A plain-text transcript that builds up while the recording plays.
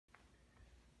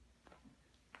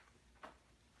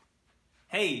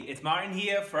Hey, it's Martin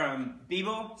here from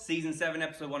Bebo, Season 7,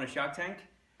 Episode 1 of Shark Tank.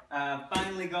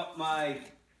 Finally got my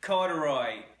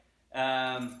CordaRoy.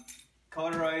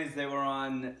 CordaRoy's, they were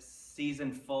on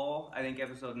Season 4, I think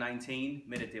Episode 19.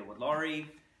 Made a deal with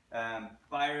Laurie.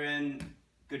 Byron,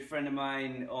 good friend of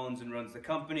mine, owns and runs the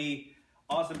company.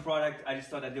 Awesome product. I just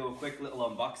thought I'd do a quick little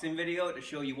unboxing video to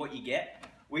show you what you get.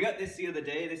 We got this the other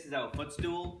day. This is our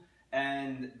footstool.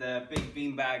 And the big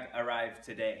beanbag arrived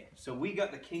today. So we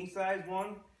got the king size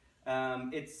one.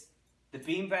 It's the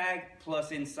beanbag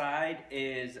plus inside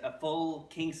is a full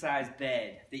king size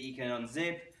bed that you can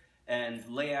unzip and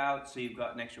lay out so you've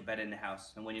got an extra bed in the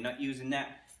house. And when you're not using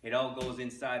that, it all goes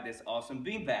inside this awesome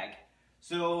beanbag.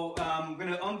 So I'm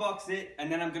gonna unbox it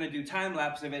and then I'm gonna do time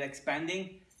lapse of it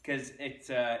expanding because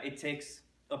it takes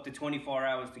up to 24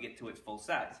 hours to get to its full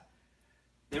size.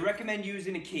 They recommend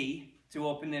using a key to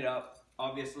open it up.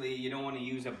 Obviously, you don't want to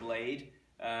use a blade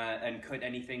and cut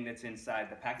anything that's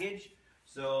inside the package.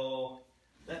 So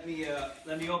let me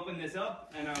open this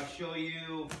up and I'll show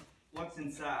you what's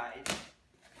inside.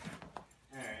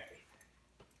 All right.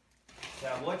 So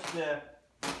I watched the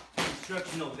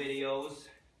instructional videos,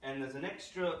 and there's an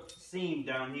extra seam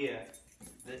down here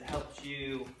that helps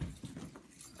you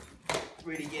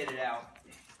really get it out.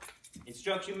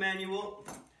 Instruction manual.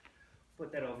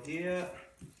 Put that over here.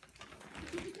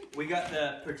 We got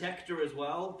the protector as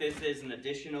well. This is an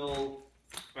additional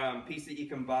piece that you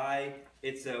can buy.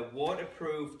 It's a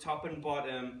waterproof top and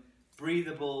bottom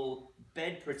breathable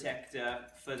bed protector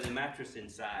for the mattress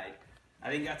inside. I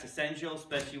think that's essential,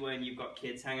 especially when you've got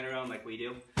kids hanging around like we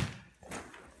do.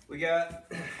 We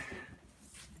got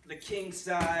the king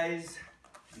size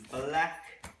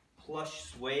black plush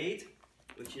suede,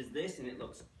 which is this, and it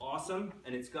looks awesome.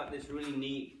 And it's got this really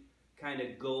neat kind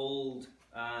of gold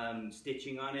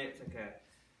stitching on it. It's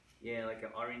like an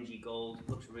orangey gold.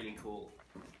 Looks really cool.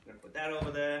 I'm gonna put that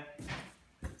over there.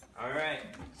 All right,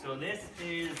 so this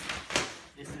is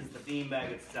the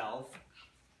beanbag itself.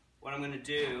 What I'm gonna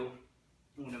do,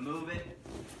 I'm gonna move it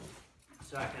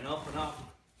so I can open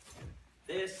up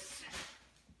this,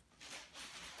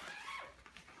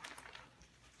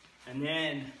 and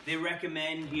then they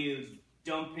recommend you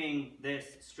dumping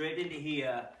this straight into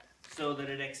here so that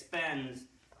it expands.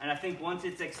 And I think once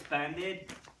it's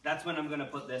expanded, that's when I'm gonna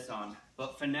put this on.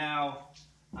 But for now,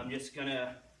 I'm just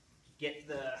gonna get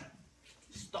the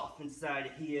stuff inside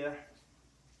of here.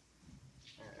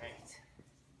 All right,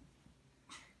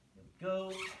 here we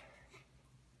go.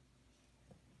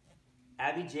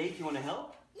 Abby, Jake, you wanna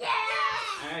help? Yeah!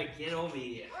 All right, get over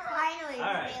here. Finally.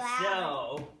 All right,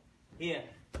 so, here,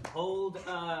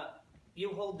 you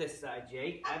hold this side,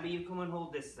 Jake. Abby, you come and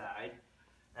hold this side.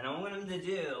 And what I'm gonna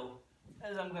do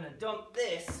is I'm gonna dump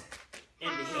this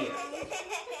into here.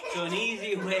 So an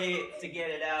easy way to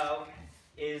get it out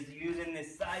is using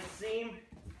this side seam,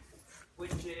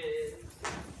 which is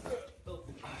the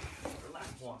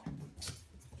last one.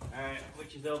 All right,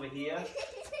 which is over here.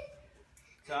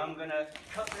 So I'm gonna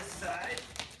cut this side,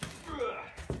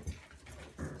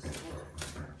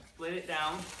 split it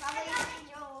down.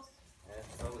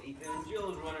 That's probably Ethan and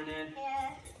Jules running in.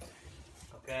 Yeah.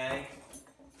 Okay.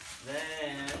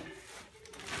 Then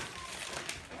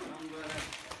I'm gonna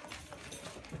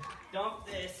dump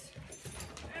this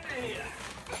in here.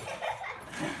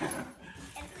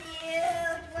 It's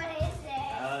huge. What is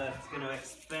it? It's gonna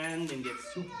expand and get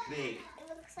super big. It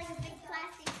looks like a big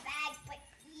plastic bag, but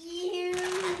huge.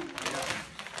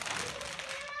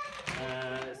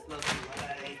 This looks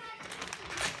like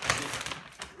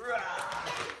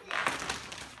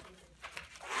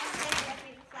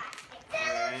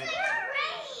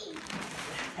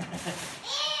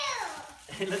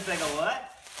it looks like a what?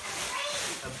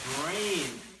 A brain.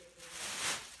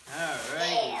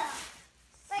 Alright.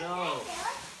 So,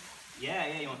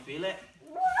 yeah, you want to feel it?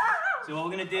 So what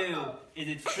we're going to do is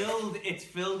it's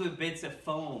filled with bits of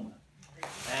foam.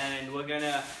 And we're going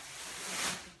to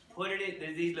put it in,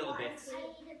 there's these little bits.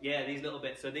 Yeah, these little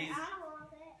bits. So these,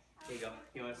 here you go.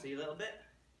 You want to see a little bit?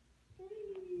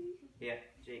 Yeah,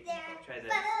 Jake, try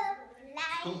this.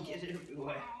 Don't get it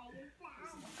everywhere.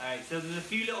 Alright, so there's a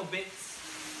few little bits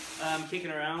kicking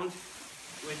around,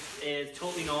 which is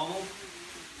totally normal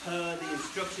per the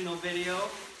instructional video.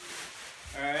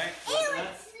 Alright,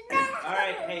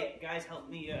 alright, hey guys, help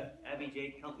me, Abby,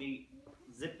 Jake, help me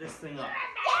zip this thing up.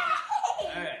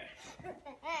 Alright.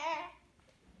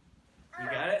 You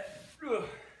got it?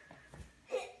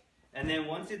 And then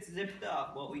once it's zipped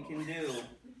up, what we can do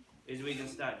is we can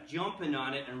start jumping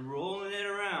on it and rolling it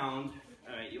around.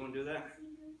 Alright, you want to do that?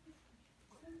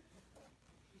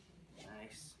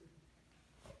 Nice.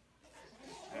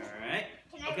 Alright.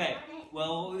 Okay.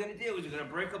 Well, what we're gonna do is we're gonna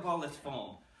break up all this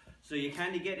foam. So you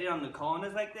kind of get it on the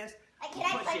corners like this. Can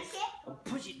I punch it? Oh,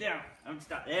 push it down.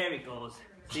 Stop. There it goes.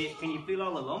 See, can you feel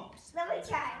all the lumps? Let me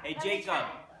try. Hey, Jacob.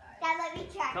 Dad, let me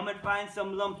try. Come and find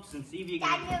some lumps and see if you can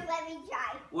Dad, let me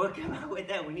try. work them out with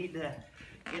that. We need to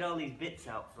get all these bits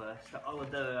out first. All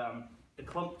of the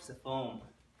clumps of foam.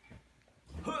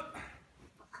 Let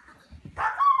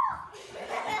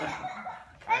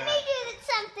me do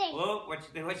something. Whoa,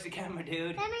 watch the camera,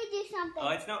 dude. Let me do something. Oh,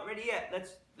 it's not ready yet.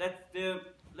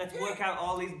 Let's work out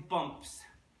all these bumps.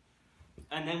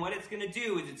 And then what it's gonna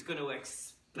do is it's gonna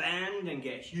expand and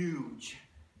get huge.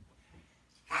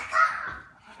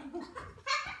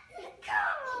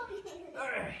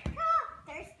 Alright.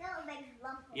 There's still a big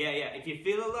lump. Yeah. If you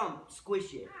feel a lump,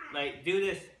 squish it. Like, do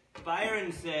this.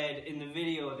 Byron said in the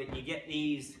video that you get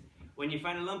these, when you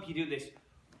find a lump, you do this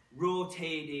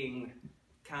rotating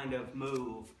kind of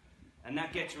move. And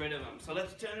that gets rid of them. So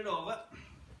let's turn it over.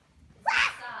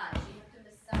 Massage. You have to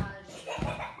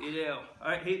massage. You do.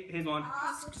 Alright, here's one.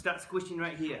 Start squishing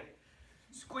right here.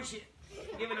 Squish it.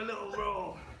 Give it a little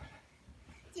roll.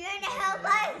 Do you want to help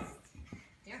us?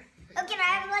 Here. Oh, can I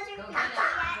have a lunch? Go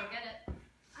get it.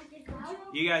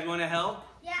 You guys want to help?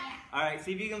 Yeah. Alright,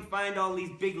 see if you can find all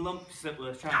these big lumps that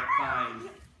we're trying to find.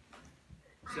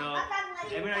 So,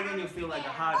 every now and again you'll feel like a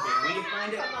hard bit. When you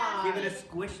find it, give it a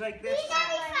squish like this.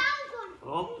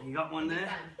 Oh, you got one there?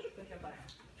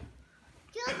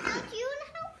 Jules, don't you want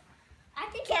to help? I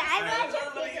think can I have a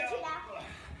lunch?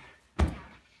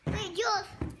 Wait, Jules,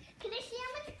 can I see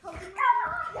how much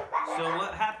Pokemon? So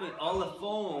what happened, all the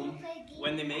foam,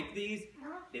 when they make these,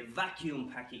 they vacuum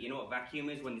pack it. You know what vacuum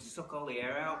is? When they suck all the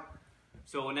air out.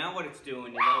 So now what it's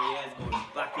doing is all the air is going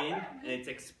back in, and it's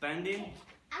expanding.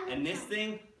 And this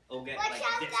thing will get like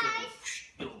this,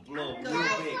 it'll blow real big.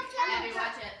 Abby,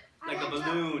 watch it. Like a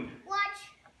balloon. Watch.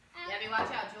 Abby, watch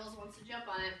out. Jules wants to jump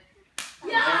on it. Oh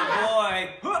boy!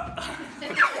 Alright,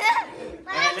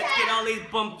 let's get all these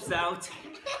bumps out.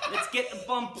 Let's get the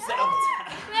bumps out.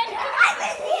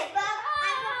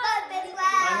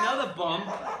 Another bump?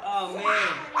 Oh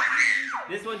man.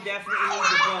 This one definitely needs a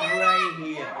bump right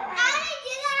here.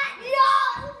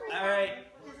 Alright,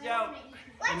 go.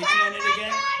 Let me turn it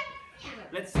again.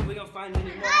 Let's see if we can find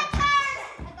any more.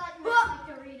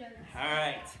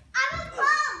 Alright. I'm a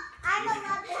bum. I'm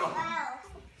another well.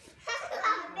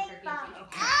 I'm a big bum.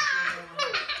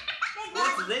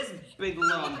 What's this big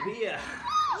lump here? Yeah,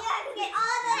 get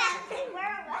all that. Where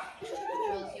am I?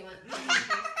 Jules, you want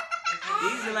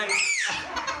These are like...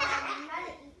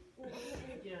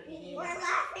 We're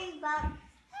laughing, but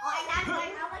I got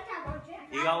one.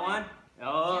 You got one?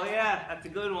 Oh yeah, that's a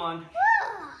good one.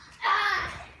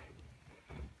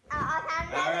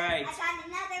 Alright. I got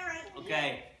another right here.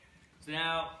 Okay. So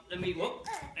now,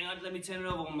 hang on, let me turn it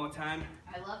over one more time.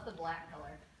 I love the black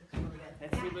color. It's really good.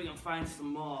 Let's see if we can find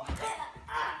some more.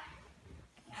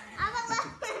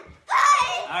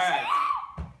 Alright.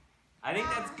 I think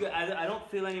that's good. I don't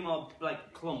feel any more,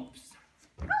 like, clumps.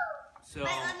 So,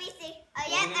 Wait, let me see. Oh, what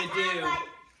yeah, we're I gonna do... found one.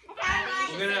 I found Abby,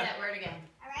 one. you should say that word again.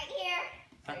 Right here.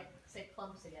 Say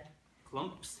clumps again.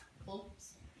 Clumps?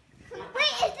 Clumps. Wait, is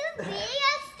this video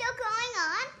still going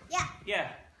on? Yeah.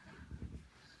 Yeah.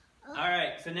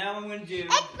 Alright, so now I'm going to do... It's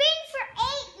been for 8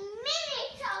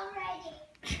 minutes already.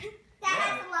 That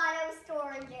has a lot of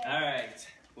storage. Alright,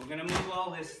 we're going to move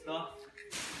all this stuff.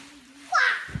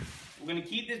 We're going to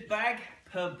keep this bag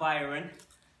per Byron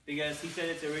because he said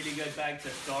it's a really good bag to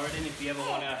store it in if you ever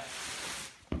want to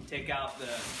take out the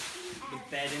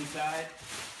bed inside.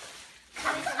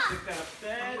 Stick that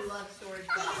upstairs. I love storage.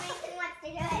 Mason wants to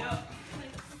do it. Yep.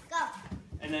 Go.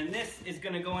 And then this is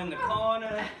going to go in the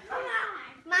corner.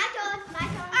 My turn.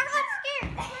 I'm not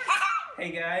scared.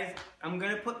 Hey guys, I'm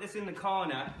going to put this in the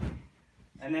corner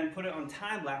and then put it on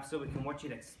time lapse so we can watch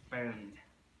it expand.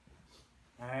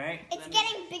 Alright? It's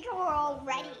getting bigger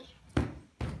already.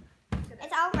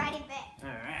 It's already big.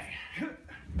 Alright.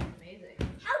 Amazing.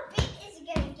 How big is it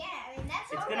gonna get? I mean,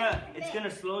 that's already big. It's gonna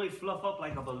slowly fluff up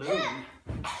like a balloon.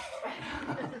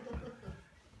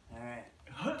 Alright.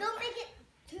 Don't make it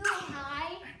too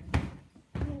high.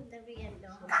 Then we get no.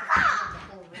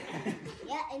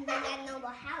 Yeah, and then I know the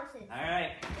houses.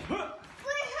 Alright. We heard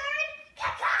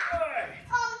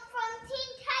from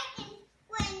Teen Titans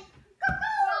when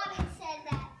Robin said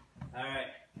that.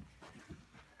 Alright.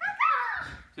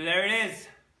 So there it is.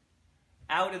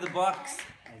 Out of the box.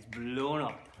 It's blown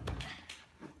up.